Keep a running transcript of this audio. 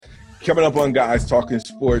Coming up on Guys Talking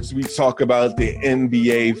Sports, we talk about the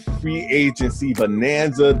NBA free agency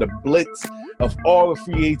bonanza, the Blitz of all the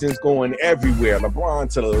free agents going everywhere.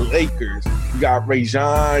 LeBron to the Lakers. You got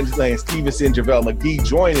Rajon, Lance Stevenson, JaVale McGee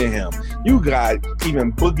joining him. You got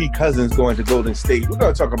even Boogie Cousins going to Golden State. We're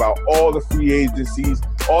going to talk about all the free agencies,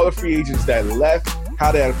 all the free agents that left,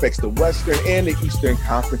 how that affects the Western and the Eastern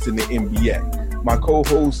Conference in the NBA. My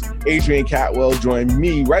co-host, Adrian Catwell, joined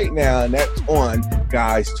me right now, and that's on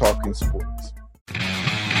Guys Talking Sports.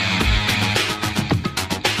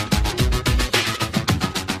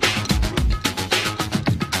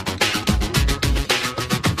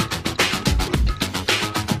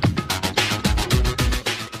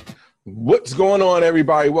 What's going on,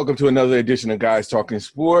 everybody? Welcome to another edition of Guys Talking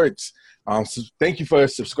Sports. So thank you for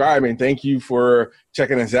subscribing. Thank you for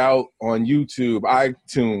checking us out on YouTube,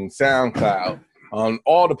 iTunes, SoundCloud, on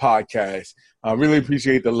all the podcasts. I really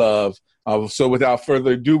appreciate the love. So without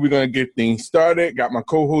further ado, we're going to get things started. Got my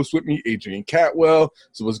co-host with me, Adrian Catwell.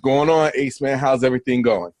 So what's going on, Ace, man? How's everything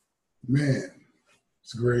going? Man,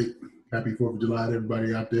 it's great. Happy 4th of July to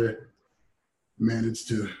everybody out there. Managed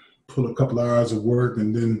to pull a couple of hours of work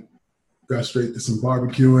and then got straight to some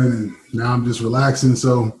barbecuing, and now I'm just relaxing.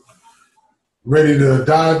 So ready to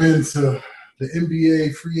dive into the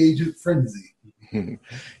NBA free agent frenzy.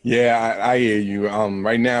 Yeah, I hear you.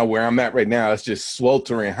 Right now, where I'm at right now, it's just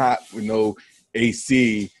sweltering hot with no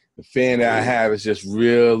AC. The fan that I have is just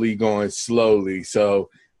really going slowly. So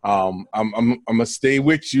I'm gonna stay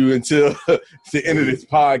with you until the end of this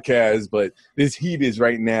podcast. But this heat is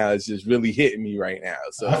right now. It's just really hitting me right now.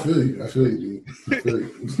 So I feel you, dude. I feel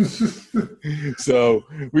you. So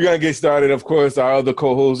we're gonna get started. Of course, our other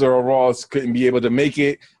co-host Earl Ross couldn't be able to make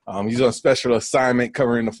it. He's on special assignment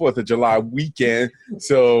covering the 4th of July weekend.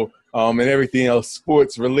 So and everything else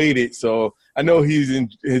sports related. So I know he's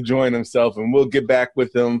enjoying himself, and we'll get back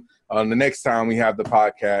with him the next time we have the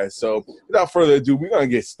podcast. So without further ado, we're going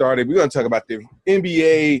to get started. We're going to talk about the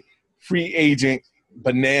NBA free agent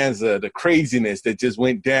bonanza, the craziness that just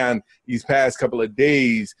went down these past couple of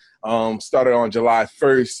days. Started on July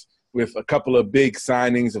 1st with a couple of big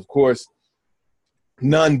signings. Of course,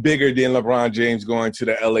 none bigger than LeBron James going to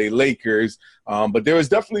the LA Lakers. But there was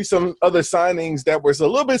definitely some other signings that were a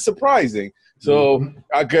little bit surprising. So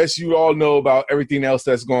I guess you all know about everything else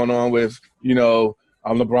that's going on with,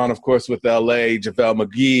 LeBron, of course, with L.A., JaVale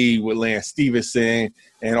McGee with Lance Stevenson,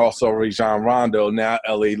 and also Rajon Rondo, now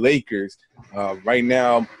L.A. Lakers. Right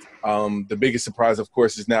now, the biggest surprise, of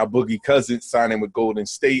course, is now Boogie Cousins signing with Golden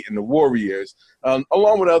State and the Warriors,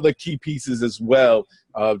 along with other key pieces as well.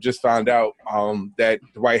 Just found out that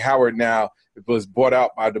Dwight Howard now was bought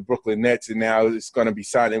out by the Brooklyn Nets, and now it's going to be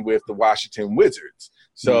signing with the Washington Wizards.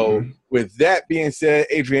 So with that being said,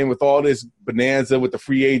 Adrian, with all this bonanza with the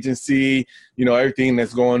free agency, everything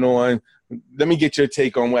that's going on, let me get your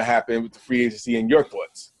take on what happened with the free agency and your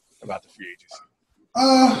thoughts about the free agency.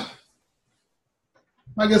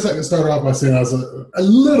 I guess I can start off by saying I was a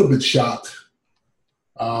little bit shocked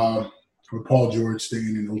with Paul George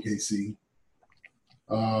staying in OKC.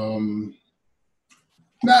 I'm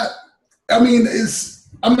not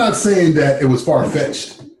saying that it was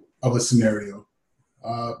far-fetched of a scenario.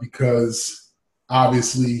 Because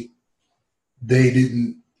obviously they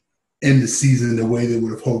didn't end the season the way they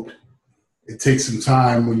would have hoped. It takes some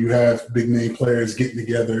time when you have big-name players getting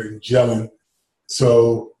together and gelling.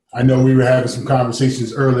 So I know we were having some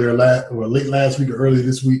conversations late last week or early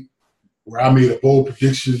this week where I made a bold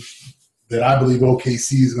prediction that I believe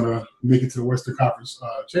OKC is going to make it to the Western Conference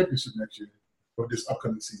Championship next year or this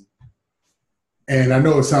upcoming season. And I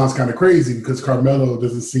know it sounds kind of crazy because Carmelo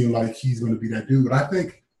doesn't seem like he's going to be that dude. But I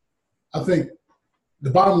think the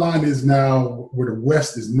bottom line is now where the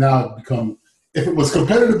West is now become – if it was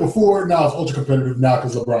competitive before, now it's ultra competitive now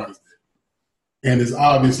because LeBron is there. And it's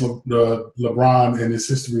obvious LeBron and his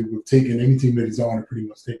history with taking any team that he's on and pretty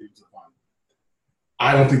much taking it to the final.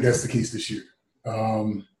 I don't think that's the case this year.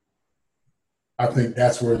 I think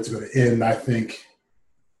that's where it's going to end. I think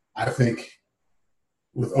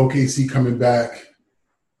with OKC coming back,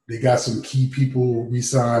 they got some key people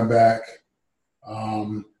re-signed back.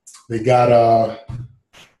 They got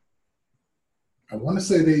I want to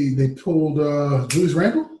say they pulled Julius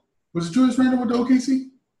Randle. Was it Julius Randle with the OKC?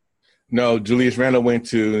 No, Julius Randle went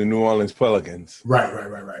to the New Orleans Pelicans. Right.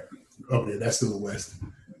 Okay, that's still the West.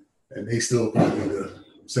 And they still probably the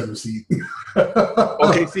 7th seed.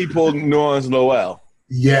 OKC pulled New Orleans Lowell.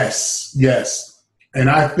 Yes. And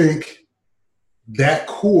I think that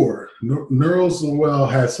core, Nerlens Noel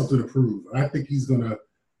has something to prove. I think he's going to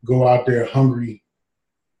go out there hungry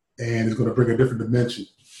and is going to bring a different dimension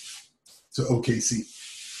to OKC.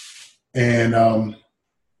 And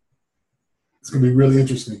going to be really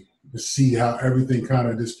interesting to see how everything kind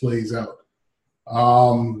of just plays out.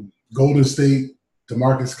 Golden State,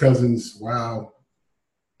 DeMarcus Cousins, wow.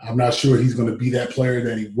 I'm not sure he's going to be that player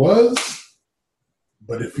that he was,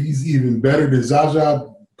 but if he's even better than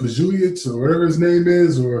Zaza Pachulia or whatever his name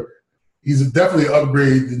is, or he's definitely an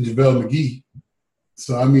upgrade than JaVale McGee.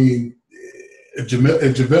 So, I mean, if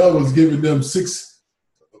JaVale was giving them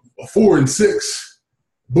 4 and 6,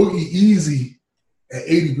 Boogie easy at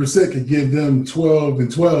 80% could give them 12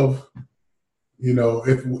 and 12. You know,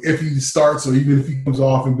 if he starts or even if he comes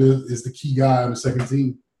off and is the key guy on the second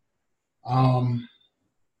team.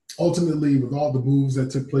 Ultimately, with all the moves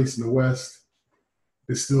that took place in the West,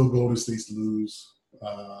 it's still Golden State's to lose.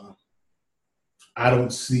 I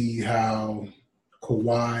don't see how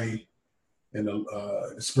Kawhi and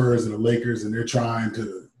the Spurs and the Lakers, and they're trying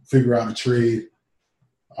to figure out a trade.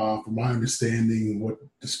 From my understanding, what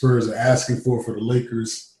the Spurs are asking for the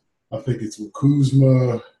Lakers, I think it's with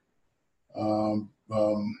Kuzma,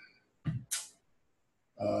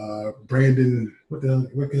 Brandon,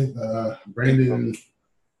 Brandon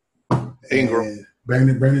Ingram.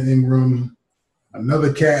 Brandon Ingram,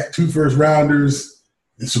 another cat, 2 first-rounders,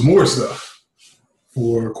 and some more stuff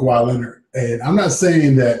for Kawhi Leonard. And I'm not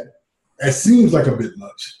saying that it seems like a bit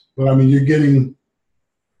much, but, I mean, you're getting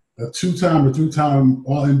a 2-time or 3-time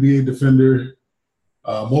All-NBA defender,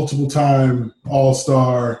 multiple-time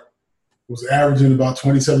All-Star, was averaging about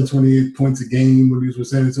 27, 28 points a game when he was with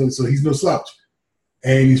San Antonio, so he's no slouch.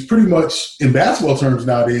 And he's pretty much, in basketball terms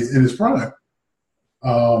nowadays, in his prime.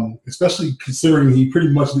 Especially considering he pretty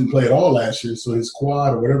much didn't play at all last year, so his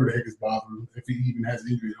quad or whatever the heck is bothering him, if he even has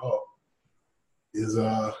an injury at all,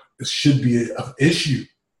 it should be an issue.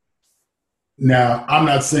 Now, I'm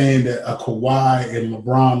not saying that a Kawhi and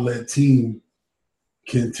LeBron-led team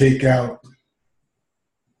can take out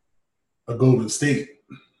a Golden State,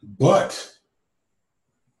 but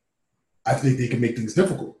I think they can make things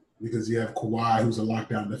difficult because you have Kawhi, who's a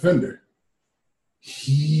lockdown defender.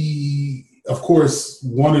 Of course,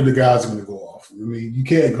 one of the guys is going to go off. I mean, you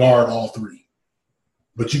can't guard all 3.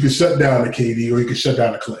 But you can shut down a KD or you can shut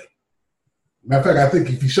down a Clay. Matter of fact, I think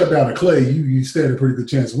if you shut down a Clay, you stand a pretty good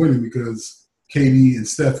chance of winning because KD and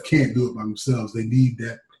Steph can't do it by themselves. They need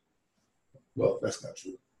that. Well, that's not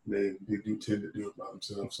true. They do tend to do it by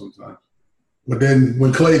themselves sometimes. But then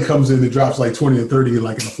when Clay comes in and drops like 20 and 30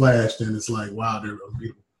 like in a flash, then it's like, wow, they're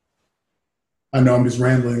unbeatable. I know I'm just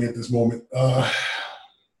rambling at this moment.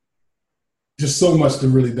 Just so much to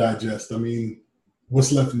really digest. I mean,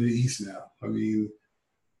 what's left in the East now? I mean,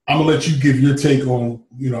 I'm going to let you give your take on,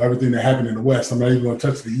 everything that happened in the West. I'm not even going to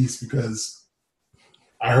touch the East because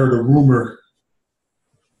I heard a rumor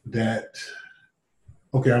that,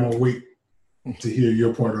 okay, I'm going to wait to hear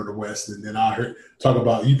your part of the West, and then talk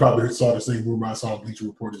about, you probably saw the same rumor I saw on Bleacher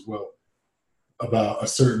Report as well, about a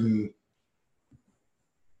certain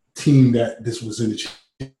team that this was in the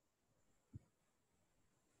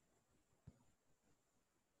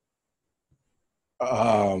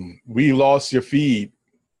we lost your feed.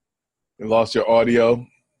 We lost your audio.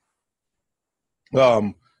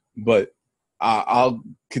 But I'll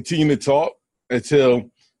continue to talk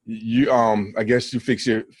until you I guess you fix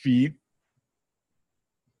your feed.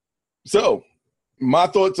 So, my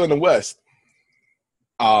thoughts on the West.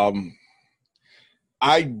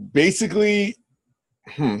 I basically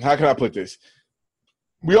how can I put this?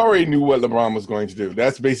 We already knew what LeBron was going to do.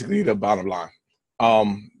 That's basically the bottom line.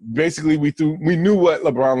 Basically, we knew what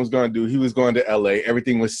LeBron was going to do. He was going to LA.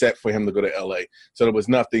 Everything was set for him to go to LA. So there was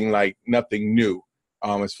nothing new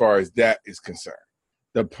as far as that is concerned.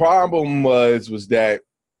 The problem was that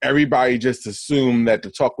everybody just assumed that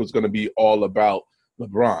the talk was going to be all about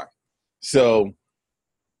LeBron. So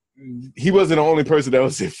he wasn't the only person that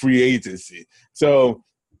was in free agency. So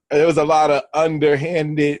there was a lot of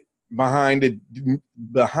underhanded behind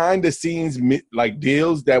the scenes like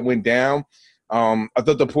deals that went down. I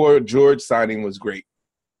thought the Paul George signing was great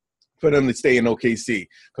for them to stay in OKC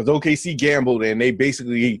because OKC gambled and they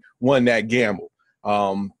basically won that gamble.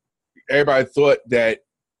 Everybody thought that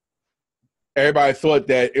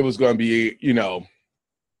it was going to be,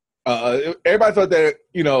 everybody thought that,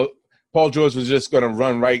 Paul George was just going to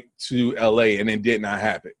run right to LA and it did not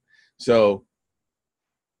happen. So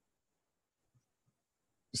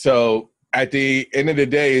at the end of the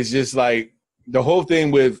day, it's just like the whole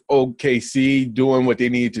thing with OKC doing what they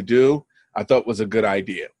needed to do, I thought was a good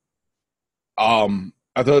idea. I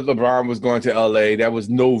thought LeBron was going to LA. That was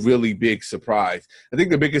no really big surprise. I think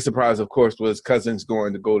the biggest surprise, of course, was Cousins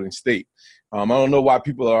going to Golden State. I don't know why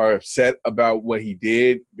people are upset about what he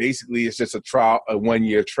did. Basically, it's just a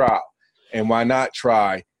 1-year trial. And why not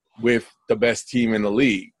try with the best team in the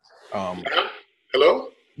league? Hello?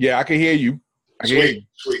 Yeah, I can hear you. Sweet.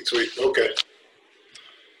 Okay.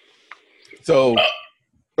 So,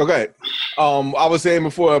 okay. I was saying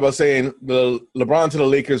before about saying the LeBron to the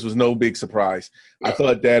Lakers was no big surprise. No. I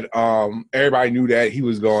thought that everybody knew that he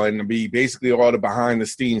was going to be basically all the behind the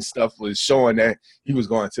scenes stuff was showing that he was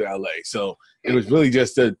going to LA. So it was really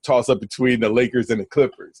just a toss up between the Lakers and the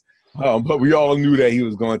Clippers. But we all knew that he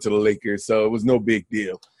was going to the Lakers, so it was no big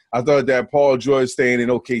deal. I thought that Paul George staying in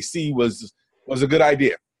OKC was a good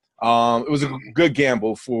idea. It was a good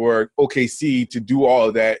gamble for OKC to do all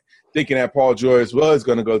of that, thinking that Paul George was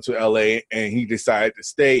going to go to LA, and he decided to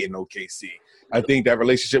stay in OKC. I think that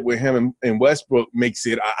relationship with him and Westbrook makes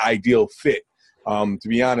it an ideal fit. To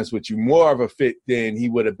be honest with you, more of a fit than he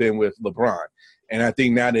would have been with LeBron. And I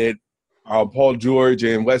think now that Paul George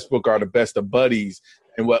and Westbrook are the best of buddies,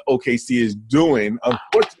 and what OKC is doing,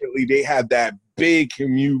 unfortunately, they have that big,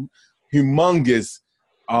 humongous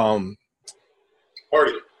party,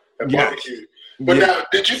 yeah. barbecue. But now,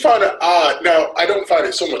 did you find it odd? Now, I don't find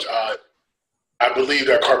it so much odd. I believe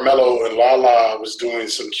that Carmelo and Lala was doing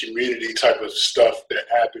some community type of stuff that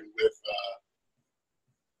happened with,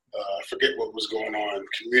 I forget what was going on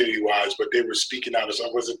community-wise, but they were speaking out.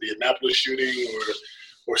 Was it the Annapolis shooting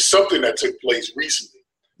or something that took place recently?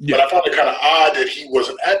 Yeah. But I found it kind of odd that he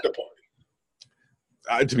wasn't at the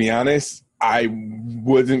party. To be honest, I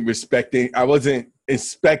wasn't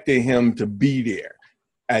expecting him to be there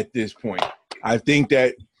at this point. I think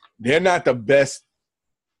that they're not the best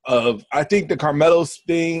I think the Carmelo's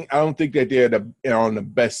thing, I don't think that they're on the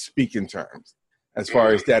best speaking terms as far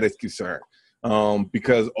as that is concerned.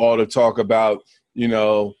 Because all the talk about,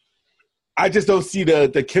 I just don't see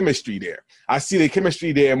the chemistry there. I see the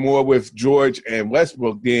chemistry there more with George and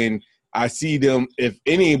Westbrook than I see them, if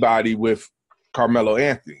anybody, with Carmelo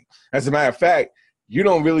Anthony. As a matter of fact, you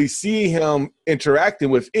don't really see him interacting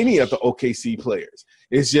with any of the OKC players.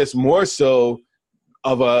 It's just more so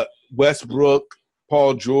of a Westbrook,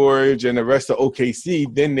 Paul George, and the rest of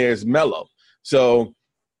OKC. Then there's Melo. So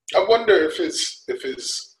I wonder if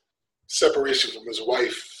his separation from his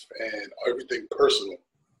wife and everything personal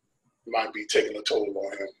might be taking a toll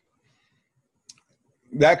on him.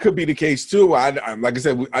 That could be the case too. Like I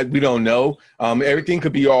said, we don't know. Everything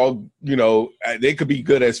could be all, they could be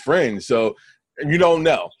good as friends. So you don't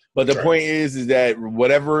know. But the point is that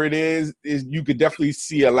whatever it is you could definitely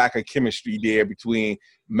see a lack of chemistry there between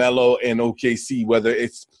Melo and OKC, whether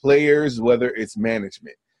it's players, whether it's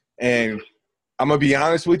management. And I'm going to be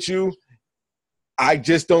honest with you, I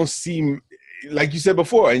just don't see, like you said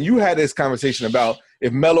before, and you had this conversation about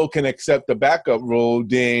if Melo can accept the backup role,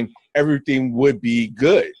 then everything would be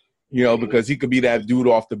good, because he could be that dude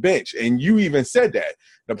off the bench. And you even said that.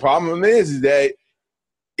 The problem is that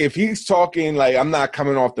if he's talking like, I'm not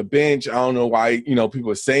coming off the bench, I don't know why, people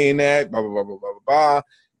are saying that, blah, blah, blah, blah, blah, blah.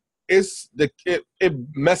 It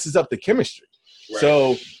messes up the chemistry. Right.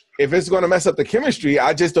 So if it's going to mess up the chemistry,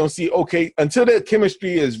 I just don't see, until the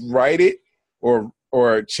chemistry is righted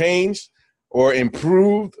or changed or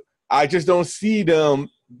improved, I just don't see them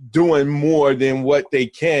doing more than what they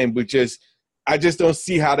can, I just don't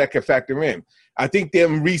see how that can factor in. I think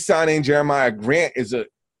them re-signing Jeremiah Grant is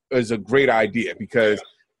a great idea because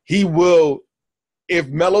he will, if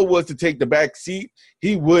Melo was to take the back seat,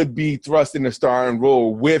 he would be thrust in the starting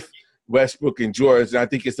role with Westbrook and George, and I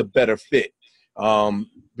think it's a better fit.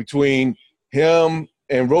 Between him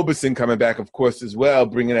and Roberson coming back, of course, as well,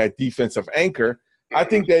 bringing that defensive anchor, I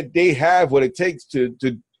think that they have what it takes to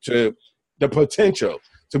the potential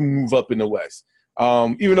to move up in the West.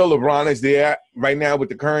 Even though LeBron is there right now with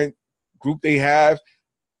the current group they have,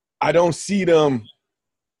 I don't see them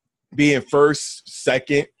being first,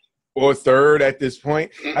 second, or third at this point.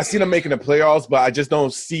 I see them making the playoffs, but I just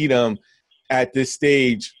don't see them at this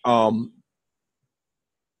stage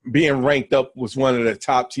being ranked up with one of the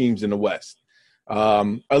top teams in the West.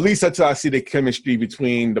 At least until I see the chemistry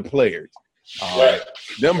between the players.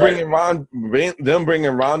 Them bringing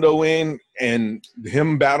Rondo in and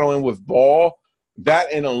him battling with Ball,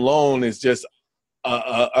 that in alone is just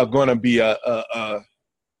going to be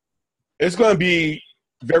it's going to be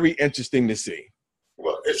very interesting to see.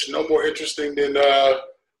 Well, it's no more interesting than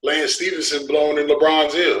Lance Stevenson blowing in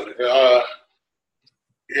LeBron's ear.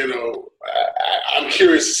 I'm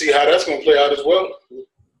curious to see how that's going to play out as well.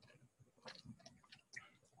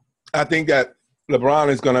 I think that LeBron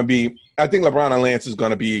and Lance is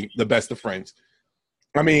going to be the best of friends.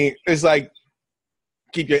 I mean, it's like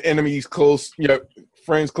keep your enemies close, your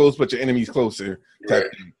friends close, but your enemies closer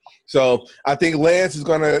type thing. So I think Lance is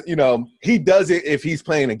going to, he does it if he's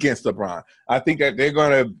playing against LeBron. I think that they're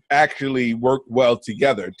going to actually work well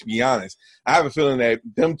together, to be honest. I have a feeling that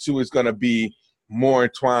them two is going to be more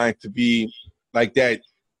inclined to be like that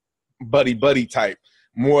buddy type,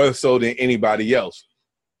 more so than anybody else.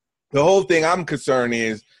 The whole thing I'm concerned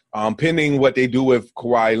is, pending what they do with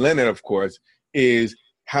Kawhi Leonard, of course, is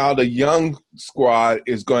how the young squad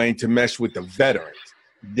is going to mesh with the veterans.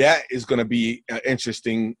 That is going to be an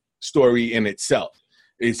interesting story in itself.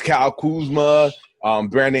 Is Kyle Kuzma,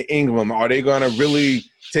 Brandon Ingram, are they going to really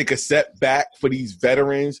take a step back for these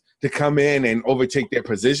veterans to come in and overtake their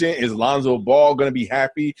position? Is Lonzo Ball going to be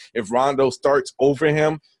happy if Rondo starts over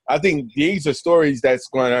him? I think these are stories that's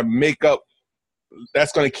going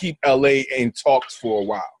to keep LA in talks for a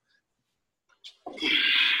while.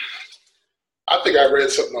 I think I read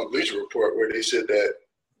something on Bleacher Report where they said that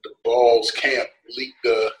the Balls camp leaked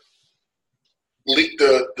the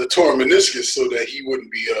torn meniscus so that he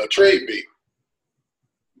wouldn't be a trade bait.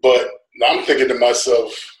 But I'm thinking to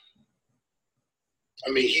myself,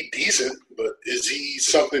 I mean, he's decent, but is he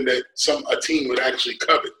something that a team would actually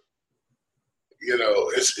covet? You know,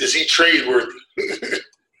 is he trade worthy?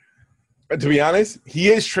 To be honest, he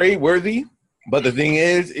is trade worthy, but the thing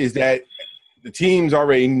is that the teams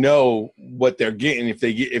already know what they're getting if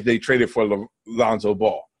they trade it for Lonzo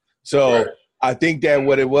Ball. So right. I think that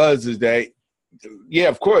what it was is that, yeah,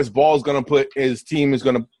 of course, Ball's going to put his team is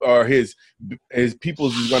going to, or his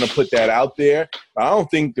peoples is going to put that out there. But I don't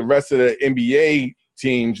think the rest of the NBA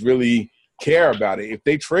teams really care about it. If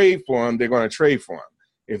they trade for him, they're going to trade for him.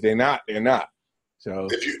 If they're not, they're not. So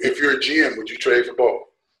if you're a GM, would you trade for Ball?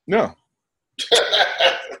 No.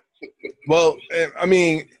 Well, I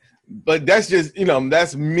mean, but that's just,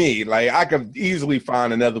 that's me. Like, I could easily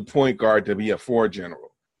find another point guard to be a floor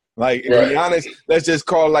general. Like, to be honest, let's just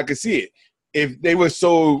call it like I see it. If they were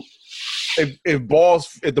so – if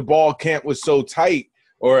the ball camp was so tight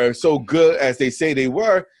or so good as they say they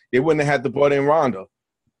were, they wouldn't have had to brought in Rondo.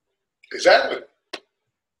 Exactly.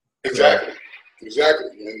 And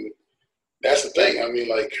that's the thing. I mean,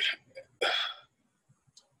 like,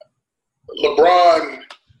 LeBron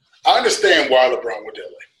 – I understand why LeBron went to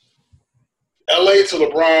LA. LA to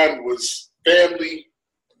LeBron was family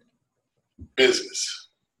business.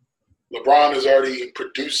 LeBron is already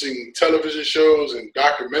producing television shows and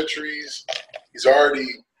documentaries. He's already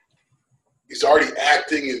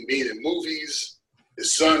acting and being in movies.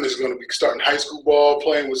 His son is going to be starting high school ball,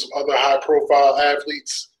 playing with some other high-profile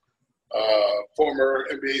athletes, former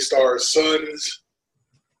NBA stars' sons.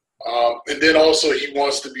 And then also he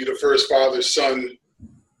wants to be the first father-son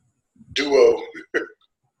duo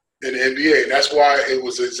in the NBA. And that's why it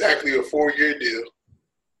was exactly a 4-year deal.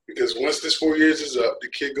 Because once this 4 years is up, the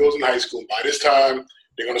kid goes in high school. By this time,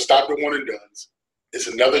 they're going to stop the one and dones. It's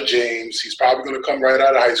another James. He's probably going to come right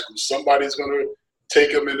out of high school. Somebody's going to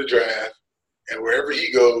take him in the draft. And wherever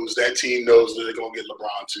he goes, that team knows that they're going to get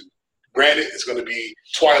LeBron too. Granted, it's going to be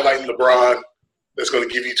Twilight LeBron that's going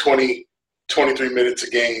to give you 20, 23 minutes a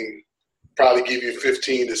game, probably give you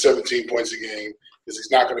 15 to 17 points a game, because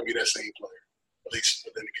he's not going to be that same player. At least,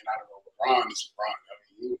 but then again, I don't know. LeBron is LeBron. I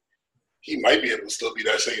mean, he might be able to still be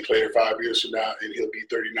that same player 5 years from now, and he'll be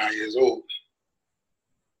 39 years old.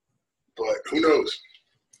 But who knows?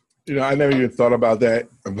 I never even thought about that.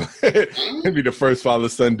 Maybe the first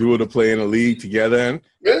father-son duo to play in a league together.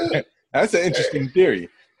 And that's an interesting theory.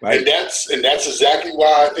 Like, and that's exactly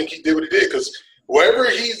why I think he did what he did. Because wherever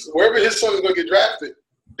his son is going to get drafted,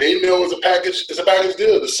 they know it's a package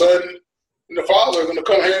deal. The son and the father are going to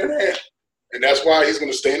come hand in hand. And that's why he's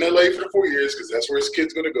going to stay in LA for the 4 years, because that's where his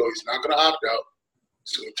kid's going to go. He's not going to opt out.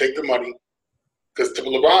 He's going to take the money. Because to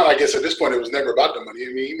LeBron, I guess at this point, it was never about the money. I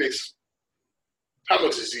mean, he makes – how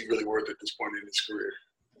much is he really worth at this point in his career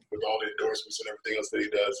with all the endorsements and everything else that he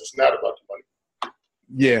does? It's not about the money.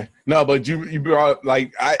 Yeah. No, but you brought –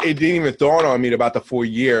 like, it didn't even dawn on me about the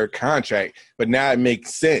 4-year contract. But now it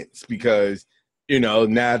makes sense because –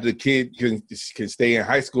 now the kid can stay in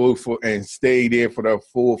high school and stay there for the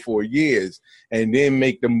full 4 years and then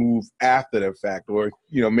make the move after the fact or,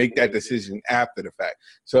 make that decision after the fact.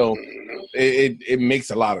 So it makes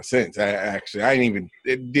a lot of sense. It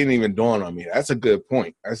didn't even dawn on me. That's a good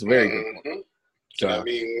point. That's a very good point. So, I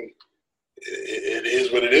mean, it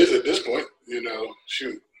is what it is at this point.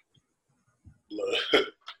 Shoot.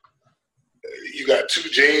 You got two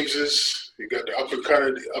Jameses. You got the up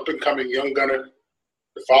and coming young gunner.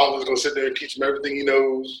 The father's going to sit there and teach him everything he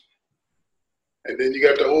knows. And then you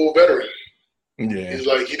got the old veteran. Yeah. He's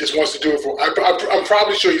like, he just wants to do it for – I'm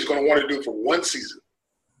probably sure he's going to want to do it for one season.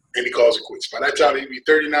 And he calls it quits. By that time, he'll be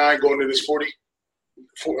 39, going to his 40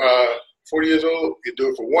 years old. He'll do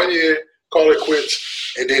it for 1 year, call it quits,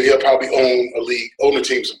 and then he'll probably own a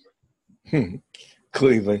team somewhere.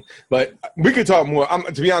 Cleveland. But we could talk more.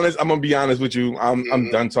 To be honest, I'm gonna be honest with you. I'm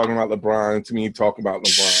done talking about LeBron. To me, talk about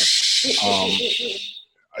LeBron.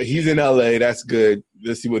 He's in LA. That's good.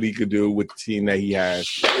 Let's see what he could do with the team that he has.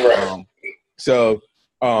 Right.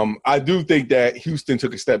 I do think that Houston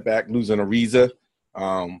took a step back, losing Ariza.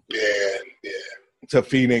 To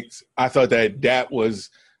Phoenix. I thought that was,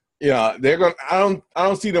 they're going. I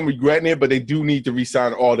don't see them regretting it, but they do need to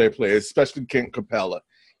re-sign all their players, especially Kent Capella.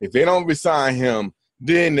 If they don't re-sign him,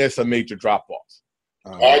 then there's a major drop-off.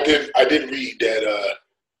 I did read that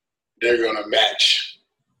they're going to match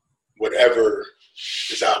whatever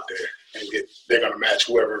is out there, and they're going to match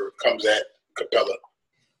whoever comes at Capella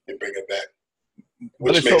and bring it back,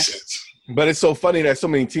 which makes sense. But it's so funny that so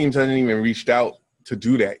many teams haven't even reached out to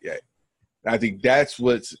do that yet. I think that's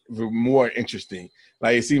what's more interesting.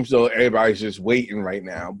 Like, it seems though everybody's just waiting right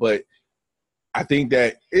now, but I think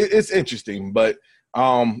that it's interesting. But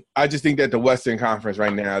I just think that the Western Conference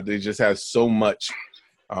right now, they just have so much.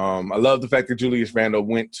 I love the fact that Julius Randle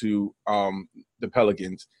went to the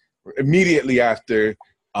Pelicans immediately after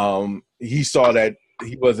he saw that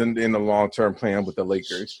he wasn't in the long-term plan with the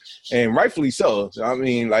Lakers, and rightfully so. I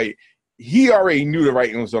mean, like, he already knew the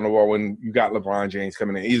writing was on the wall when you got LeBron James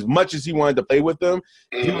coming in. As much as he wanted to play with them,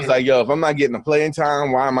 he was like, yo, if I'm not getting the playing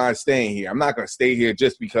time, why am I staying here? I'm not going to stay here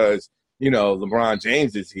just because, LeBron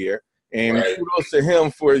James is here. And kudos to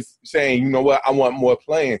him for saying, you know what, I want more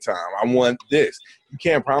playing time. I want this. You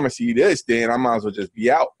can't promise you this, then I might as well just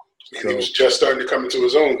be out. And he was just starting to come into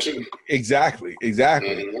his own, too. Exactly.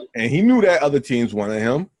 And he knew that other teams wanted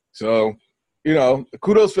him. So,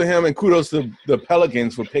 kudos for him and kudos to the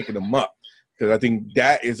Pelicans for picking him up, because I think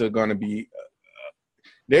that is going to be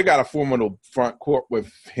they got a formidable front court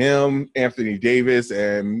with him, Anthony Davis,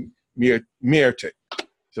 and Mirotic.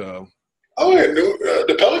 So,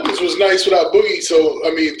 the Pelicans was nice without Boogie. So,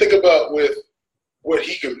 I mean, think about with what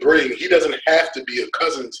he can bring. He doesn't have to be a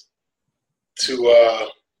Cousins to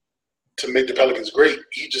make the Pelicans great.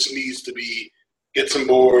 He just needs to get some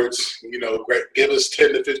boards. Give us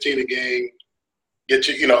 10 to 15 a game. Get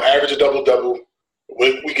you, average a double-double.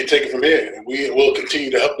 We can take it from here, and we will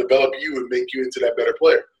continue to help develop you and make you into that better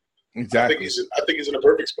player. Exactly. I think he's in a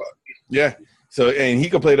perfect spot. Yeah. So, and he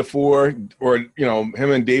can play the 4, or him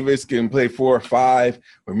and Davis can play 4 or 5,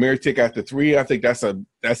 or Mirotic at the 3. I think that's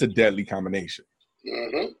a deadly combination.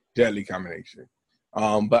 Mm-hmm. Deadly combination.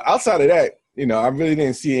 But outside of that, I really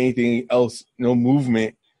didn't see anything else. No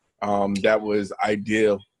movement that was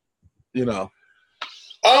ideal. Well,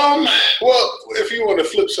 if you want to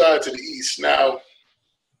flip side to the East now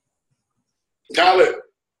that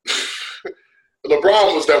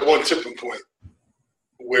LeBron was that one tipping point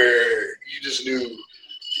where you just knew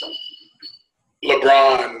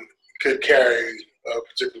LeBron could carry a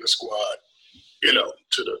particular squad, to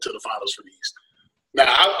the finals for the East. Now,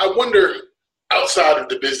 I wonder, outside of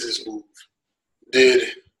the business move, did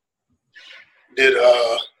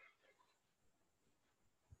the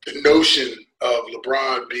notion of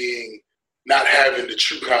LeBron not having the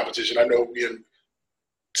true competition. I know we in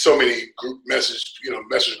so many message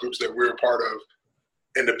groups that we're a part of,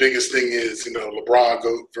 and the biggest thing is, LeBron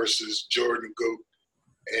GOAT versus Jordan GOAT,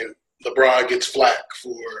 and LeBron gets flack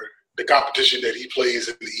for the competition that he plays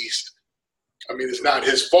in the East. I mean, it's not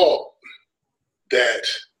his fault that,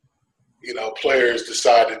 players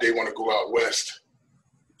decide that they want to go out West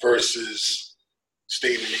versus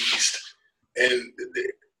staying in the East. And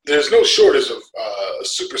there's no shortage of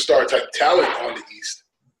superstar type talent on the East.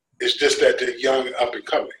 It's just that they're young, up and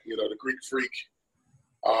coming. The Greek Freak,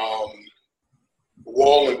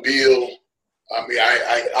 Wall and Beal. I mean,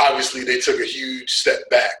 I obviously they took a huge step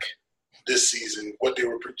back this season. What they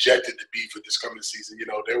were projected to be for this coming season,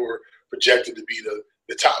 they were projected to be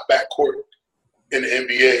the top backcourt in the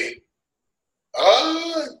NBA.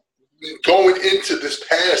 Going into this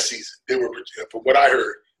past season, they were, from what I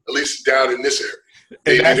heard, at least down in this area.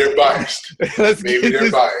 Maybe they're biased. Let's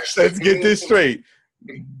get this straight.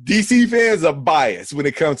 DC fans are biased when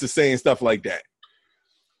it comes to saying stuff like that.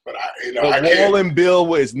 But Wall and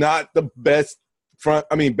Bill is not the best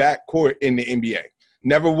backcourt in the NBA.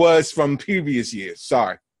 Never was from previous years.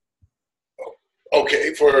 Sorry.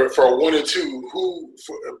 Okay, for a 1 and 2,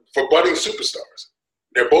 for budding superstars,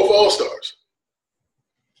 they're both all-stars.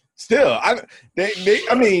 Still, I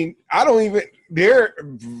don't even. They're,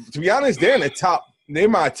 to be honest, they're in the top. They're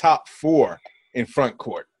my top 4 in front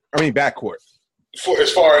court. Backcourt. For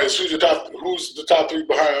as far as who's the top 3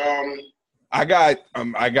 behind? I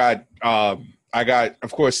got,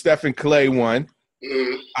 of course, Stephen Clay 1.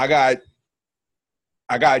 Mm-hmm.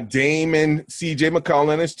 I got Dame and CJ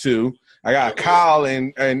McCollum as 2. I got Kyle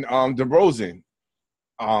and DeRozan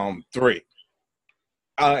 3.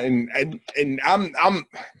 I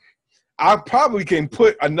probably can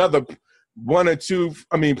put another one or two,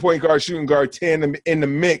 point guard, shooting guard tandem in the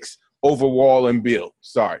mix over Wall and Beal.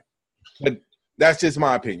 Sorry. But that's just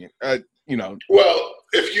my opinion. Well,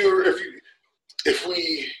 if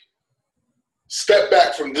we step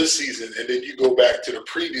back from this season and then you go back to the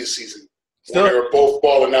previous season when they were both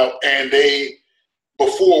balling out and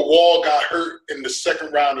before Wall got hurt in the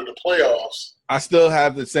second round of the playoffs. I still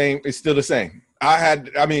have the same. It's still the same. That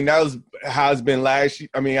was how it's been last year.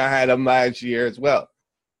 I had them last year as well.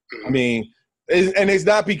 And it's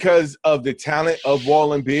not because of the talent of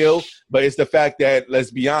Wall and Beal, but it's the fact that, let's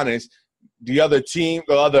be honest, the other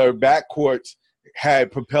backcourts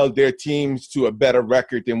had propelled their teams to a better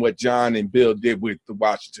record than what John and Bill did with the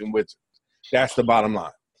Washington Wizards. That's the bottom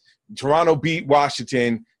line. Toronto beat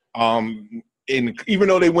Washington, even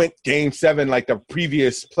though they went Game 7 like the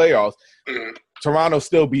previous playoffs, Toronto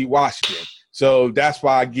still beat Washington. So that's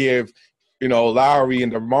why I give, Lowry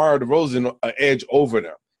and DeMar DeRozan an edge over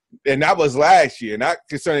them. And that was last year, not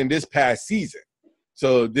concerning this past season.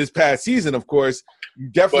 So this past season, of course, you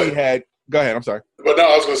definitely had – go ahead, I'm sorry. But no,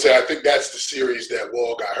 I was going to say, I think that's the series that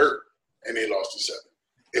Wall got hurt and they lost to 7.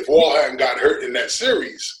 If Wall hadn't got hurt in that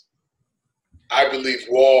series, I believe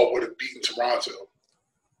Wall would have beaten Toronto.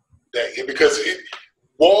 Because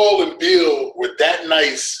Wall and Beal were that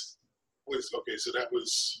nice. So that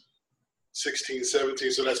was 16,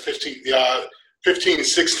 17. So that's 15,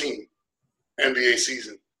 16 NBA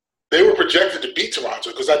season. They were projected to beat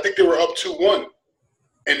Toronto because I think they were up 2-1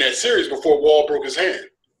 in that series before Wall broke his hand.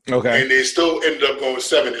 Okay. And they still ended up going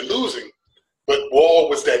 7 and losing. But Wall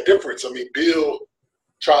was that difference. Beal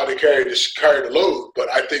tried to carry the load, but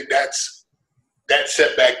I think that's that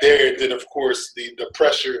setback there. And then, of course, the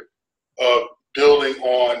pressure of building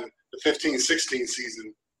on the 15-16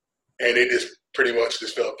 season, and they just pretty much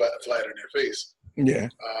just fell flat on their face. Yeah.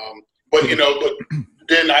 But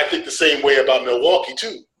then I think the same way about Milwaukee,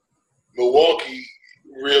 too. Milwaukee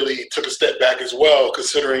really took a step back as well,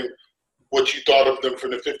 considering what you thought of them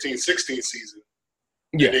from the 15-16 season.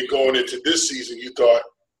 Yeah. And then going into this season, you thought,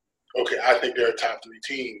 okay, I think they're a top 3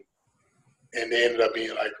 team. And they ended up being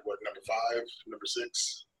like, number 5, number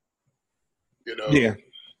 6? Yeah.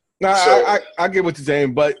 No, so, I get what you're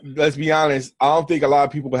saying, but let's be honest. I don't think a lot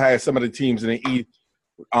of people had some of the teams in the East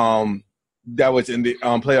that was in the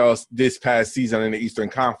playoffs this past season in the Eastern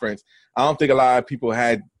Conference. I don't think a lot of people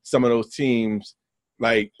had some of those teams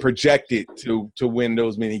like projected to win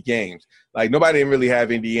those many games. Like nobody didn't really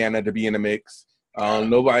have Indiana to be in the mix.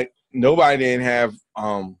 Nobody didn't have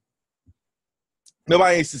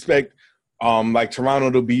nobody didn't suspect like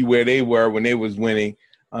Toronto to be where they were when they was winning.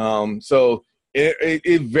 So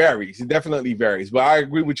it varies. It definitely varies. But I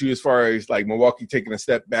agree with you as far as like Milwaukee taking a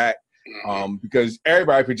step back because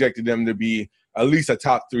everybody projected them to be at least a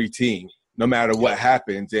top 3 team no matter what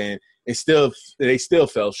happens. And they still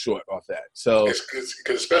fell short off that. So because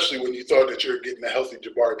especially when you thought that you're getting a healthy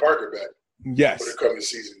Jabari Parker back for the coming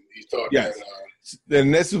season. You thought that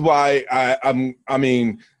and this is why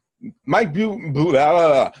Mike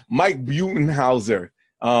Budenhauser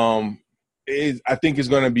I think is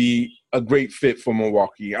going to be a great fit for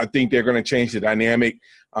Milwaukee. I think they're going to change the dynamic.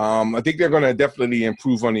 I think they're going to definitely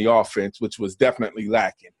improve on the offense, which was definitely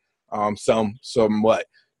lacking somewhat.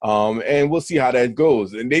 And we'll see how that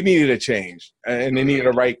goes. And they needed a change, and they needed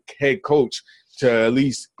a right head coach to at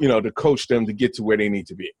least, to coach them to get to where they need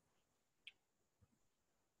to be.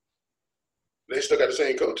 They still got the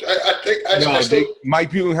same coach.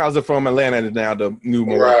 Mike Budenhauser from Atlanta is now the new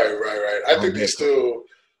Milwaukee. Right.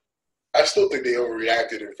 I still think they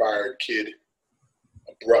overreacted and fired Kidd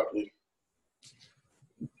abruptly.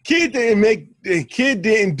 Kid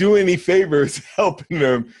didn't do any favors helping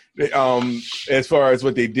them as far as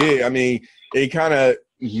what they did. I mean, they kind of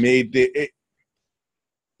made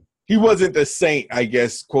he wasn't the saint, I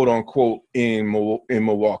guess, quote unquote, in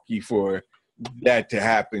Milwaukee for that to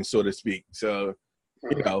happen, so to speak. So,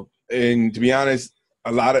 and to be honest,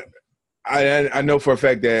 I know for a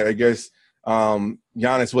fact that I guess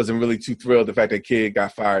Giannis wasn't really too thrilled the fact that Kidd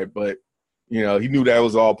got fired, but he knew that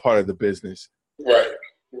was all part of the business. Right.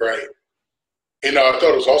 And I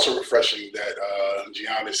thought it was also refreshing that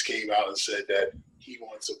Giannis came out and said that he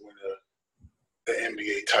wants to win the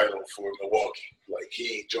NBA title for Milwaukee. Like,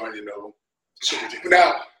 he ain't joining no super team.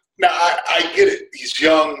 Now I get it. He's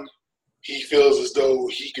young. He feels as though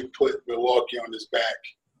he can put Milwaukee on his back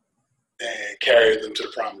and carry them to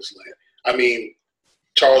the promised land. I mean,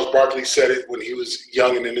 Charles Barkley said it when he was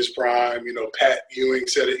young and in his prime. Pat Ewing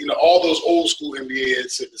said it. All those old school NBA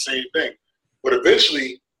heads said the same thing. But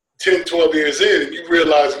eventually, 10, 12 years in, and you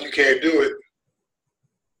realize that you can't do it,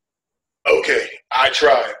 okay, I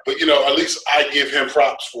tried. But, at least I give him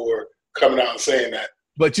props for coming out and saying that.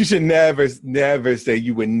 But you should never say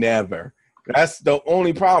you would never. That's the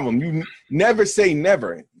only problem. You never say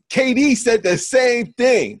never. KD said the same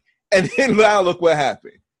thing, and then now look what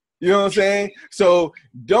happened. You know what I'm saying? So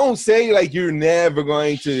don't say like you're never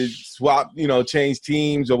going to swap, change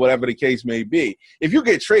teams or whatever the case may be. If you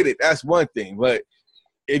get traded, that's one thing. But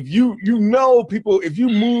if people, if you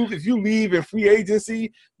leave in free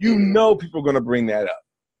agency, people are going to bring that up.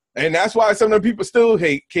 And that's why some of the people still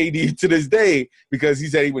hate KD to this day, because he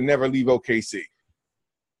said he would never leave OKC.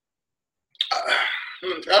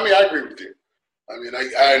 I agree with you.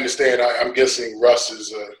 I understand. I'm guessing Russ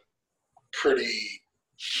is a pretty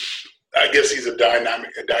 – I guess he's a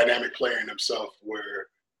dynamic player in himself, where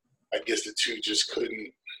I guess the two just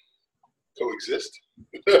couldn't coexist,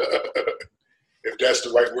 if that's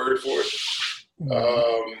the right word for it.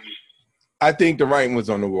 I think the writing was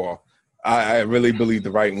on the wall. I really believe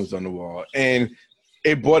the writing was on the wall. And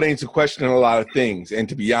it brought into question a lot of things. And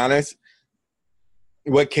to be honest,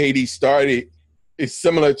 what KD started is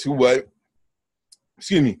similar to what,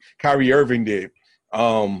 Kyrie Irving did.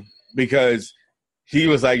 Because he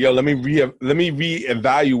was like, yo, let me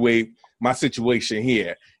reevaluate my situation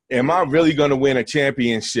here. Am I really going to win a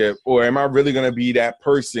championship, or am I really going to be that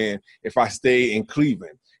person if I stay in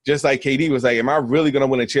Cleveland? Just like KD was like, am I really going to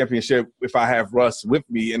win a championship if I have Russ with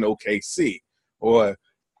me in OKC? Or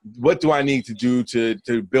what do I need to do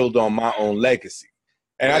to build on my own legacy?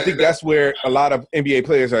 And I think that's where a lot of NBA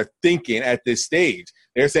players are thinking at this stage.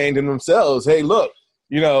 They're saying to themselves, hey, look,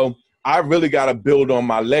 I really got to build on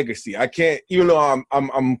my legacy. I can't, even though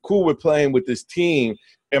I'm cool with playing with this team,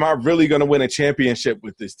 am I really going to win a championship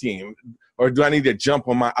with this team? Or do I need to jump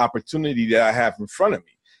on my opportunity that I have in front of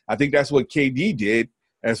me? I think that's what KD did.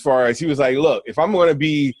 As far as he was like, look, if I'm going to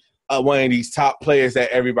be one of these top players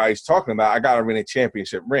that everybody's talking about, I got to win a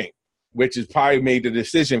championship ring, which has probably made the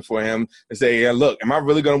decision for him to say, yeah, look, am I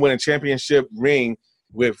really going to win a championship ring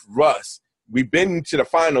with Russ? We've been to the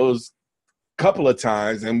finals a couple of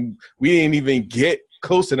times, and we didn't even get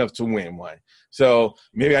close enough to win one. So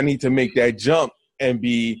maybe I need to make that jump and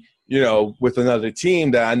be, with another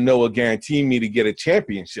team that I know will guarantee me to get a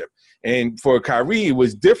championship. And for Kyrie, it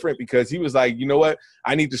was different because he was like, you know what?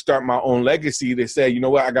 I need to start my own legacy to say, you know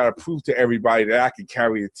what? I got to prove to everybody that I can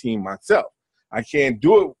carry a team myself. I can't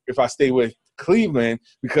do it if I stay with Cleveland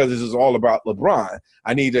because this is all about LeBron.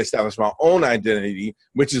 I need to establish my own identity,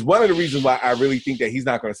 which is one of the reasons why I really think that he's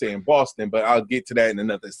not going to stay in Boston, but I'll get to that in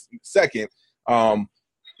another second.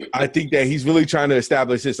 I think that he's really trying to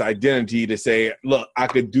establish this identity to say, look, I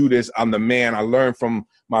could do this. I'm the man. I learned from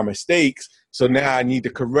my mistakes. So now I need to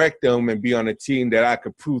correct them and be on a team that I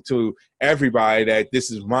could prove to everybody that this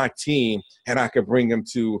is my team and I could bring them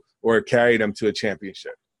to or carry them to a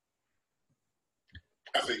championship.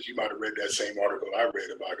 I think you might have read that same article I read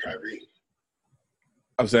about Kyrie.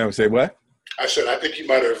 I'm saying what? I said, I think you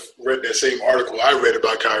might have read that same article I read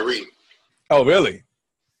about Kyrie. Oh, really?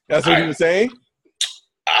 That's what you were saying?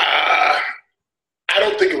 I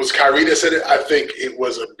don't think it was Kyrie that said it. I think it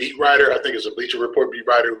was a beat writer. I think it's a Bleacher Report beat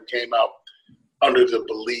writer who came out under the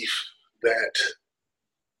belief that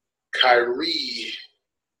Kyrie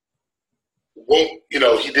won't,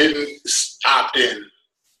 he didn't opt in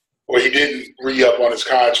or he didn't re-up on his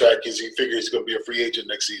contract because he figures he's going to be a free agent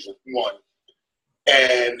next season, one.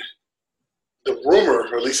 And the rumor,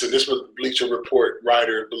 or at least in this Bleacher Report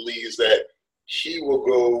writer, believes that he will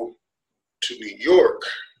go to New York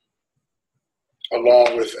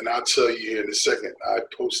along with, and I'll tell you here in a second, I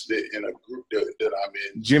posted it in a group that I'm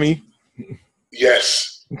in. Jimmy?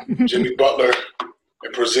 Yes. Jimmy Butler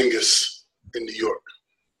and Porzingis in New York.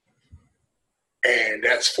 And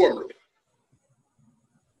that's formidable.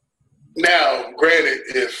 Now, granted,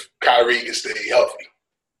 if Kyrie can stay healthy,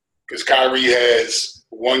 because Kyrie has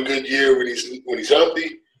one good year when he's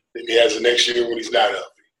healthy, then he has the next year when he's not healthy.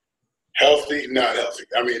 Healthy, not healthy.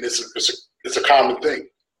 I mean, it's a common thing.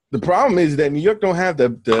 The problem is that New York don't have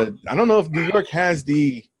the I don't know if New York has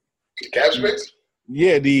the cap space?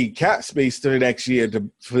 Yeah, the cap space to next year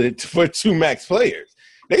for two max players.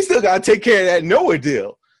 They still got to take care of that Noah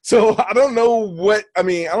deal. So I don't know I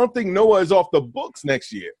don't think Noah is off the books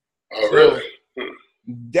next year. Oh, really?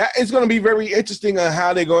 That is going to be very interesting on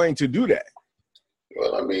how they're going to do that.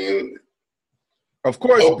 Well, of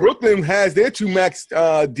course, Brooklyn has their two max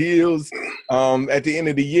deals at the end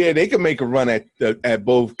of the year. They can make a run at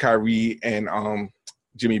both Kyrie and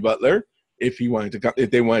Jimmy Butler if they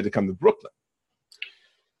wanted to come to Brooklyn.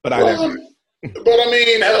 But hell,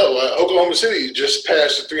 Oklahoma City just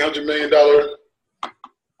passed the $300 million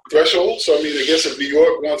threshold. So I guess if New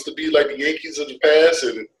York wants to be like the Yankees of the past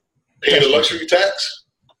and pay the luxury tax.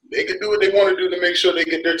 They can do what they want to do to make sure they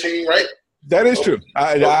get their team right. That is true.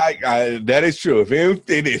 That is true.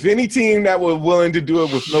 If any team that was willing to do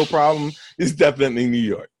it with no problem, it's definitely New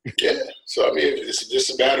York. Yeah. So, I mean, it's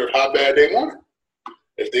just a matter of how bad they want it.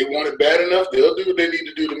 If they want it bad enough, they'll do what they need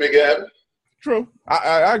to do to make it happen. True.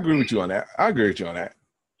 I agree with you on that.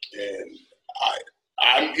 And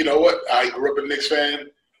I'm, you know what? I grew up a Knicks fan.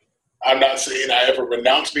 I'm not saying I ever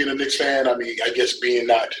renounced being a Knicks fan. I mean, I guess being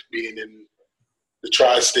in the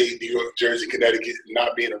tri-state, New York, Jersey, Connecticut,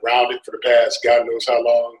 not being around it for the past God knows how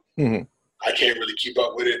long, I can't really keep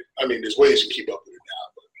up with it. I mean, there's ways to keep up with it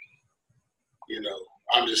now, but, you know,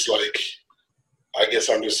 I'm just like, I guess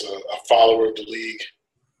I'm just a follower of the league.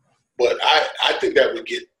 But I think that would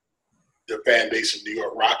get the fan base of New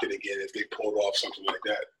York rocking again if they pulled off something like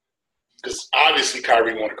that. Because obviously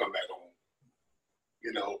Kyrie want to come back home,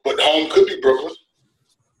 you know. But home could be Brooklyn.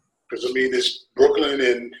 Because, I mean, it's Brooklyn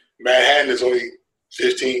and Manhattan is only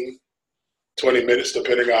 15, 20 minutes,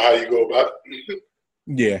 depending on how you go about it.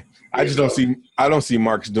 Yeah. I don't see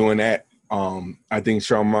Marks doing that. I think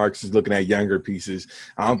Sean Marks is looking at younger pieces.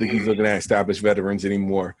 I don't think he's looking at established veterans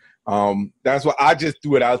anymore. That's why I just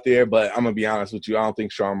threw it out there, but I'm going to be honest with you. I don't think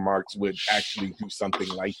Sean Marks would actually do something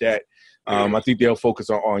like that. I think they'll focus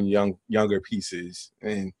on younger pieces,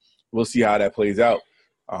 and we'll see how that plays out.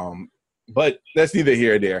 But that's neither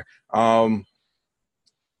here or there.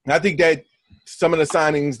 I think that some of the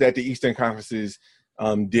signings that the Eastern Conferences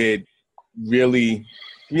did really,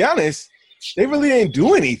 to be honest, they really didn't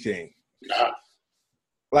do anything. Nah.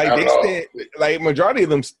 Majority of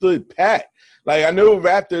them stood pat. Like, I know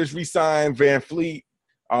Raptors re-signed Van Fleet.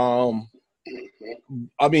 I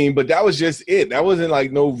mean, but that was just it. That wasn't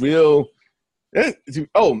like no real.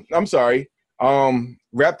 Oh, I'm sorry.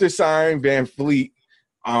 Raptors signed Van Fleet.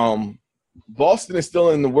 Boston is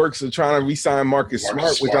still in the works of trying to re-sign Marcus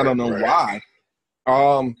Smart, which I don't know why.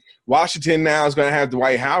 Washington now is going to have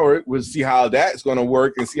Dwight Howard. We'll see how that's going to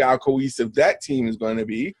work and see how cohesive that team is going to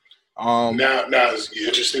be. Now it's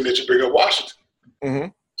interesting that you bring up Washington. Mm-hmm.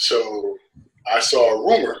 So I saw a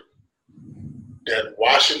rumor that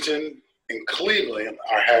Washington and Cleveland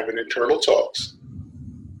are having internal talks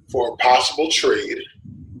for a possible trade,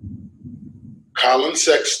 Colin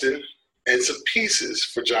Sexton, and some pieces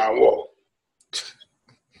for John Wall.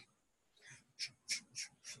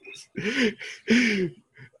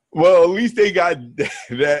 Well, at least they got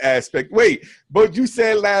that aspect. Wait, but you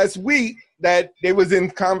said last week that they was in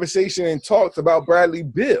conversation and talks about Bradley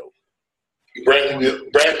Beal.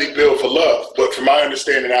 Bradley Beal for Love. But from my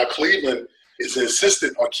understanding now, Cleveland is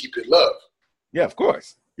insistent on keeping Love. Yeah, of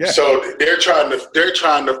course. Yeah. So they're trying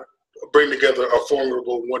to bring together a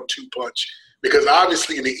formidable 1-2 punch, because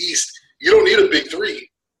obviously in the East, you don't need a big three.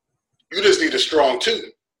 You just need a strong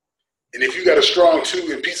two. And if you got a strong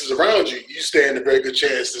two and pieces around you, you stand a very good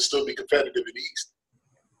chance to still be competitive in the East.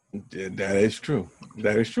 Yeah, that is true.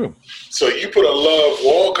 That is true. So you put a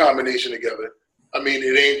Love-Wall combination together. I mean,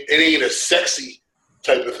 it ain't a sexy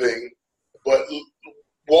type of thing, but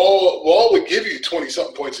Wall would give you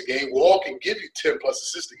 20-something points a game. Wall can give you 10-plus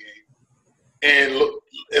assists a game.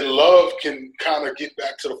 And Love can kind of get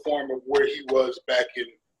back to the form of where he was back in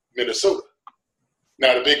Minnesota.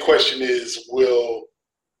 Now, the big question is, will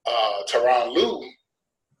Tyronn Lue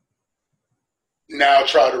now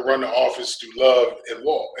try to run the offense through Love and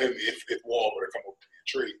Wall, and if Wall were to come up to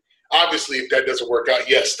a trade? Obviously, if that doesn't work out,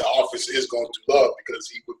 yes, the offense is going to Love because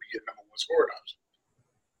he would be a number one scoring option.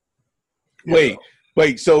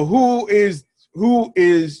 Wait. So who is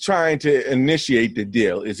trying to initiate the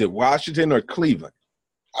deal? Is it Washington or Cleveland?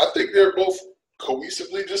 I think they're both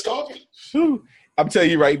cohesively just talking. I'm telling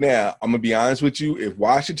you right now, I'm going to be honest with you. If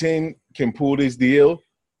Washington can pull this deal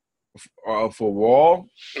for Wall,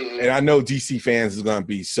 and I know DC fans is going to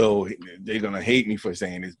be they're going to hate me for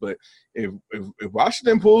saying this, but if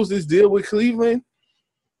Washington pulls this deal with Cleveland,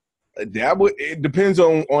 it depends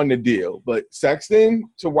on the deal. But Sexton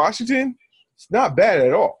to Washington, it's not bad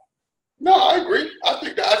at all. No, I agree. I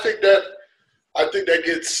think that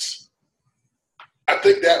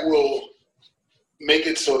will make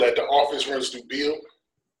it so that the offense runs through Beal.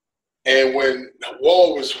 And when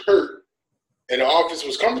Wall was hurt and the offense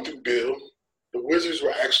was coming through Beal, the Wizards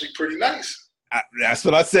were actually pretty nice. That's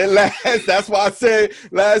what I said that's why I said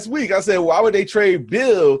last week. I said, why would they trade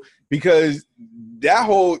Bill? Because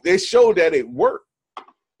they showed that it worked.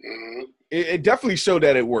 Mm-hmm. It definitely showed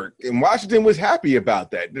that it worked. And Washington was happy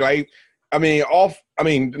about that. Right?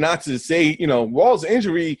 Not to say, Wall's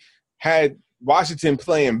injury had Washington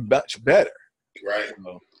playing much better. Right.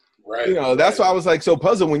 Right. That's why I was like so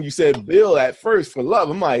puzzled when you said Bill at first for Love.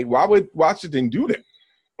 I'm like, why would Washington do that?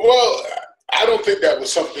 Well, I don't think that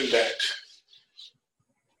was something that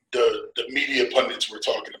the media pundits were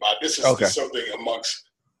talking about. This is something amongst,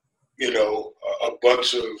 a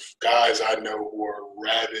bunch of guys I know who are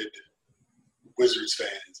rabid Wizards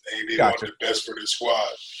fans, and they want the best for their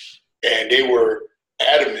squad. And they were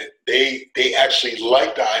adamant. They actually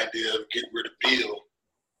like the idea of getting rid of Beal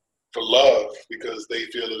for Love because they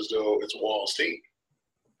feel as though it's Wall's team.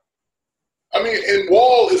 I mean, and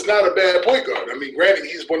Wall is not a bad point guard. I mean, granted,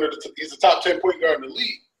 he's the top 10 point guard in the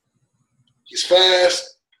league. He's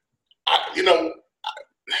fast. He's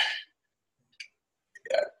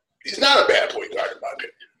not a bad point guard in my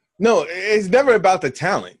opinion. No, it's never about the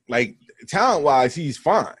talent. Like, talent-wise, he's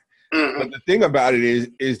fine. Mm-hmm. But the thing about it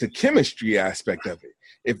is the chemistry aspect of it.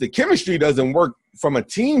 If the chemistry doesn't work from a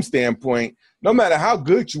team standpoint, no matter how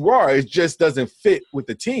good you are, it just doesn't fit with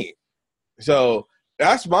the team. So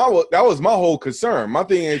that was my whole concern. My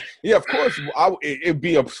thing is, of course, it'd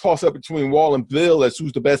be a toss-up between Wall and Bill as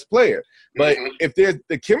who's the best player. But if there's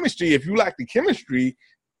the chemistry, if you lack the chemistry,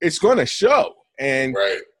 it's going to show. And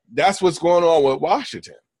that's what's going on with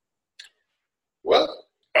Washington. Well,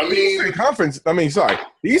 I mean, the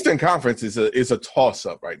Eastern Conference is a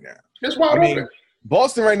toss-up right now. It's wide open.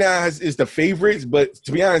 Boston right now is the favorites, but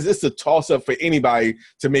to be honest, it's a toss-up for anybody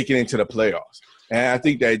to make it into the playoffs. And I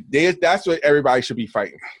think that's what everybody should be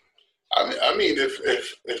fighting. I mean,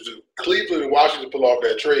 if Cleveland and Washington pull off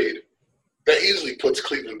that trade, that easily puts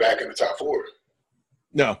Cleveland back in the top 4.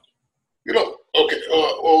 No. Okay.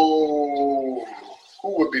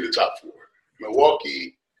 Who would be the top 4?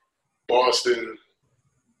 Milwaukee, Boston,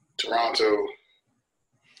 Toronto,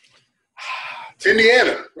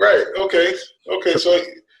 Indiana. Right. Okay. So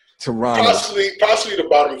Toronto, possibly the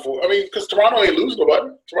bottom 4. I mean, because Toronto ain't losing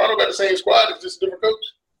nobody. Toronto got the same squad. It's just a different coach.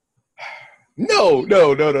 No.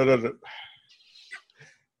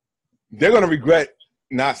 They're gonna regret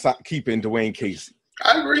not keeping Dwayne Casey.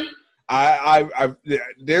 I agree.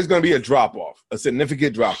 There's gonna be a drop off, a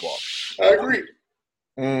significant drop off. I agree.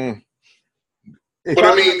 But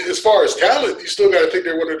I mean, as far as talent, you still got to think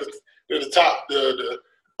they're the top, the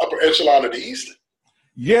upper echelon of the East.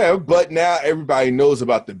 Yeah, but now everybody knows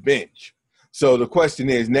about the bench. So the question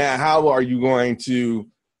is now, how are you going to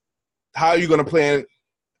plan?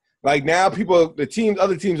 Like now, other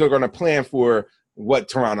teams are going to plan for what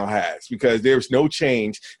Toronto has because there's no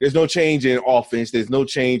change. There's no change in offense. There's no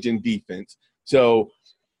change in defense. So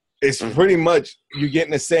it's pretty much you're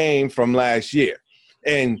getting the same from last year,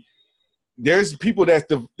 and there's people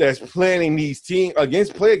that's planning these teams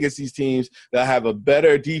play against these teams that have a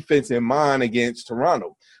better defense in mind against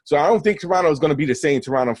Toronto. So I don't think Toronto is going to be the same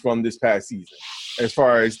Toronto from this past season as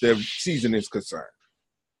far as the season is concerned.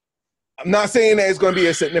 I'm not saying that it's going to be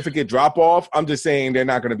a significant drop-off. I'm just saying they're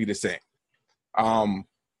not going to be the same. I'm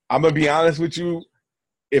going to be honest with you.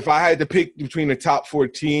 If I had to pick between the top 4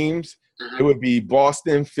 teams, it would be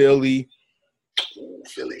Boston, Philly.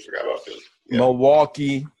 Forgot about Philly. Yeah.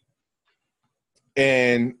 Milwaukee.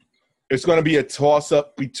 And it's going to be a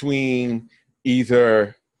toss-up between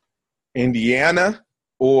either Indiana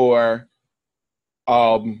or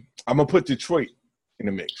I'm going to put Detroit in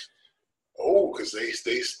the mix. Oh, because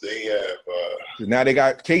they have now they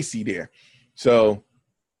got Casey there. So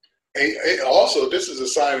and also, this is a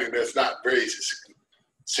signing that's not very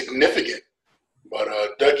significant, but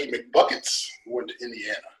Dougie McBuckets went to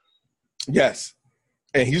Indiana. Yes.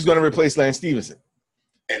 And he's going to replace Lance Stevenson.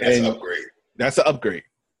 And that's an upgrade. That's an upgrade.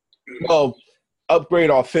 Well, upgrade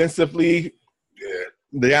offensively,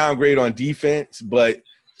 downgrade on defense, but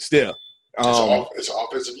still. It's an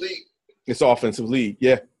offensive league. It's offensive league,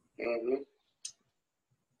 yeah. Mm-hmm.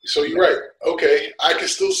 So you're right. Okay, I can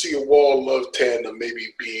still see a Wall Love tandem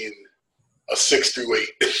maybe being a 6 through 8.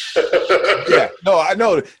 Yeah, no, I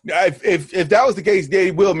know. If that was the case,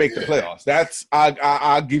 they will make the playoffs. That's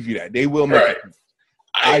I'll give you that. They will make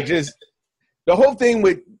it. The whole thing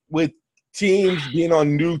with teams being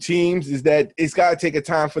on new teams is that it's got to take a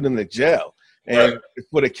time for them to gel and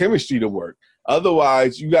for the chemistry to work.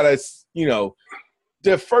 Otherwise, you got to,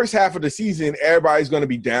 the first half of the season, everybody's going to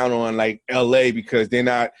be down on like LA because they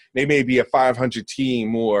may be a 500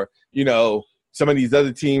 team or, some of these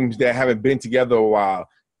other teams that haven't been together a while.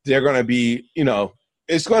 They're going to be,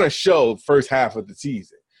 it's going to show first half of the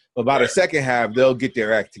season. But by the second half, they'll get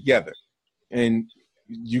their act together. And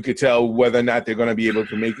you could tell whether or not they're going to be able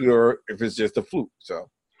to make it or if it's just a fluke. So,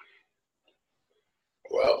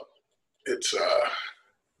 well, it's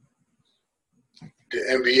the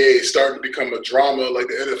NBA is starting to become a drama like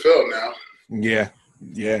the NFL now. Yeah.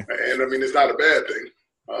 And I mean, it's not a bad thing.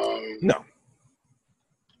 No.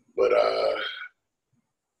 But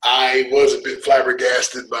I was a bit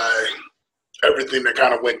flabbergasted by everything that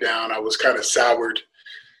kind of went down, I was kind of soured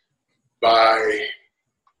by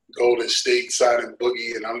Golden State signing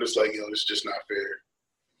Boogie, and I'm just like, it's just not fair.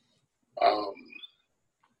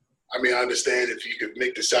 I mean, I understand if you could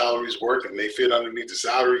make the salaries work and they fit underneath the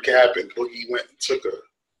salary cap, and Boogie went and took a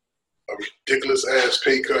ridiculous ass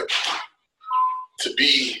pay cut to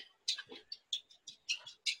be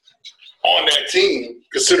on that team,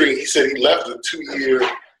 considering he said he left a 2-year,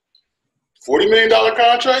 $40 million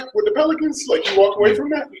contract with the Pelicans. Like, he walked away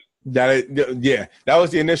from that. That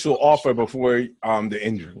was the initial offer before the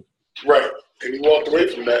injury. Right, and he walked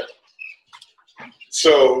away from that.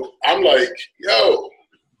 So I'm like,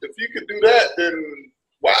 if you could do that, then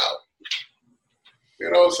wow. You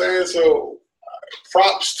know what I'm saying? So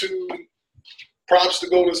props to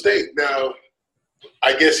Golden State. Now,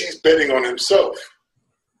 I guess he's betting on himself,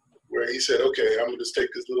 where he said, okay, I'm going to just take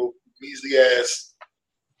this little measly ass,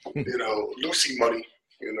 Lucy money,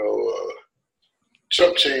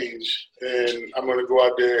 chump change, and I'm going to go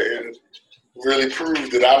out there and really prove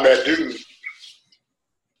that I'm that dude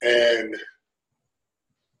and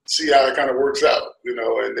see how it kind of works out,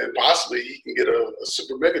 and then possibly he can get a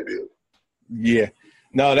super mega deal. Yeah.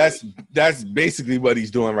 No, that's basically what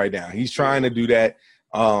he's doing right now. He's trying to do that.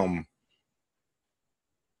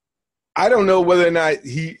 I don't know whether or not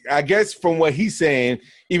I guess from what he's saying,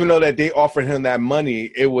 even though that they offered him that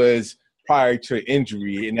money, it was prior to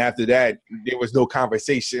injury. And after that, there was no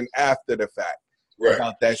conversation after the fact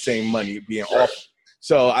about that same money being offered.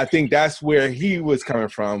 So I think that's where he was coming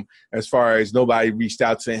from, as far as nobody reached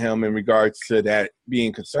out to him in regards to that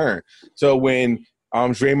being concerned. So when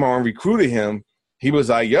Draymond recruited him, he was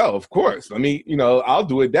like, of course, let me, I'll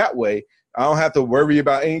do it that way. I don't have to worry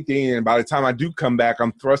about anything. And by the time I do come back,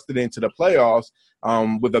 I'm thrusted into the playoffs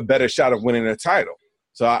with a better shot of winning a title.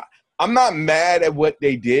 So I'm not mad at what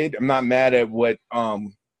they did. I'm not mad at what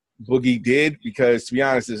Boogie did, because to be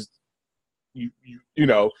honest, it's an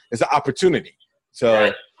opportunity.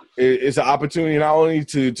 So it's an opportunity not only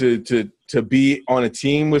to be on a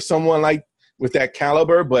team with someone with that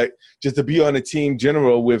caliber, but just to be on a team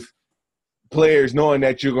general with players knowing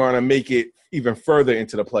that you're going to make it even further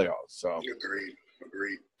into the playoffs. So agreed.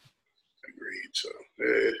 So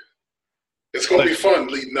it's going to be fun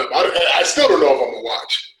leading up. I still don't know if I'm going to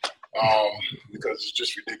watch because it's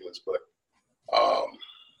just ridiculous. But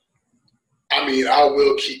I mean, I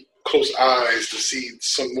will keep close eyes to see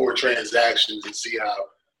some more transactions and see how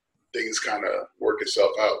things kind of work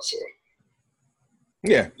itself out. So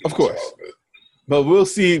yeah, of course. But we'll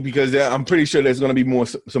see, because I'm pretty sure there's going to be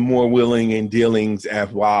some more willing and dealings, as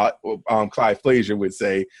Clyde Frazier would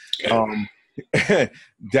say, down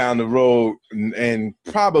the road. And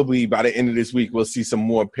probably by the end of this week, we'll see some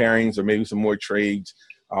more pairings or maybe some more trades.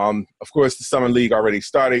 Of course, the Summer League already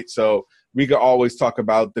started, so we could always talk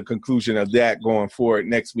about the conclusion of that going forward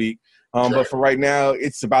next week. But for right now,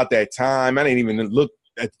 it's about that time. I didn't even look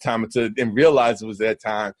at the time and realize it was that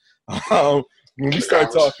time. When we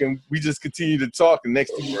start talking, we just continue to talk, and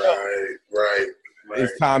next thing you know,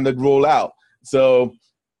 it's time to roll out. So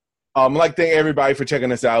I'd like to thank everybody for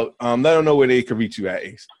checking us out. Let them know where they can reach you at,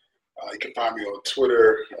 Ace. You can find me on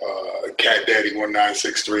Twitter,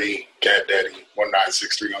 CatDaddy1963,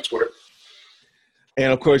 CatDaddy1963 on Twitter.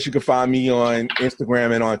 And, of course, you can find me on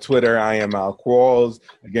Instagram and on Twitter. I am Al Qualls.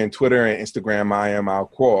 Again, Twitter and Instagram, I am Al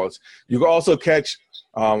Qualls. You can also catch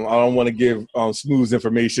I don't want to give Smooth's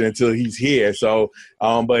information until he's here. So,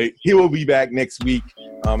 but he will be back next week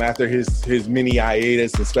after his mini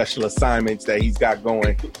hiatus and special assignments that he's got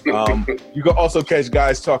going. You can also catch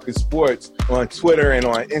Guys Talking Sports on Twitter and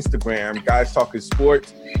on Instagram. Guys Talking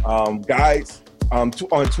Sports. On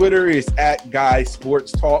Twitter is at Guys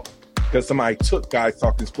Sports Talk, because somebody took Guys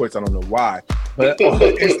Talking Sports. I don't know why. But on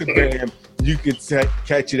Instagram, you can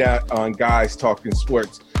catch it out on Guys Talking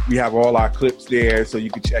Sports. We have all our clips there, so you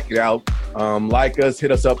can check it out. Like us,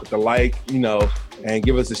 hit us up with the like, and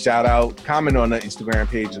give us a shout out. Comment on the Instagram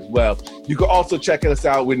page as well. You can also check us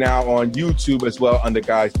out. We're now on YouTube as well under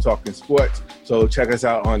Guys Talking Sports. So check us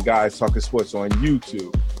out on Guys Talking Sports on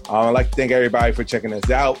YouTube. I'd like to thank everybody for checking us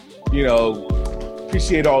out.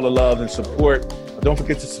 Appreciate all the love and support. Don't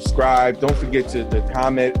forget to subscribe. Don't forget to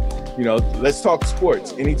comment. Let's talk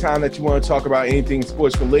sports. Anytime that you want to talk about anything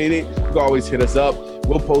sports related, you can always hit us up.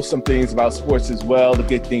 We'll post some things about sports as well to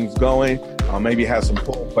get things going. Maybe have some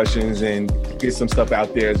poll questions and get some stuff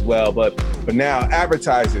out there as well. But for now,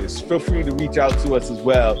 advertisers, feel free to reach out to us as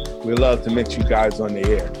well. We'd love to meet you guys on the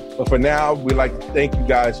air. But for now, we'd like to thank you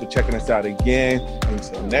guys for checking us out again.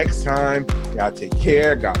 Until next time, y'all take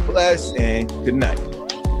care. God bless, and good night.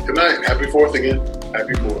 Good night. Happy 4th again.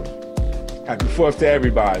 Happy 4th. Happy 4th to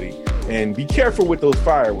everybody. And be careful with those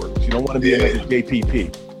fireworks. You don't want to be another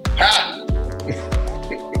JPP.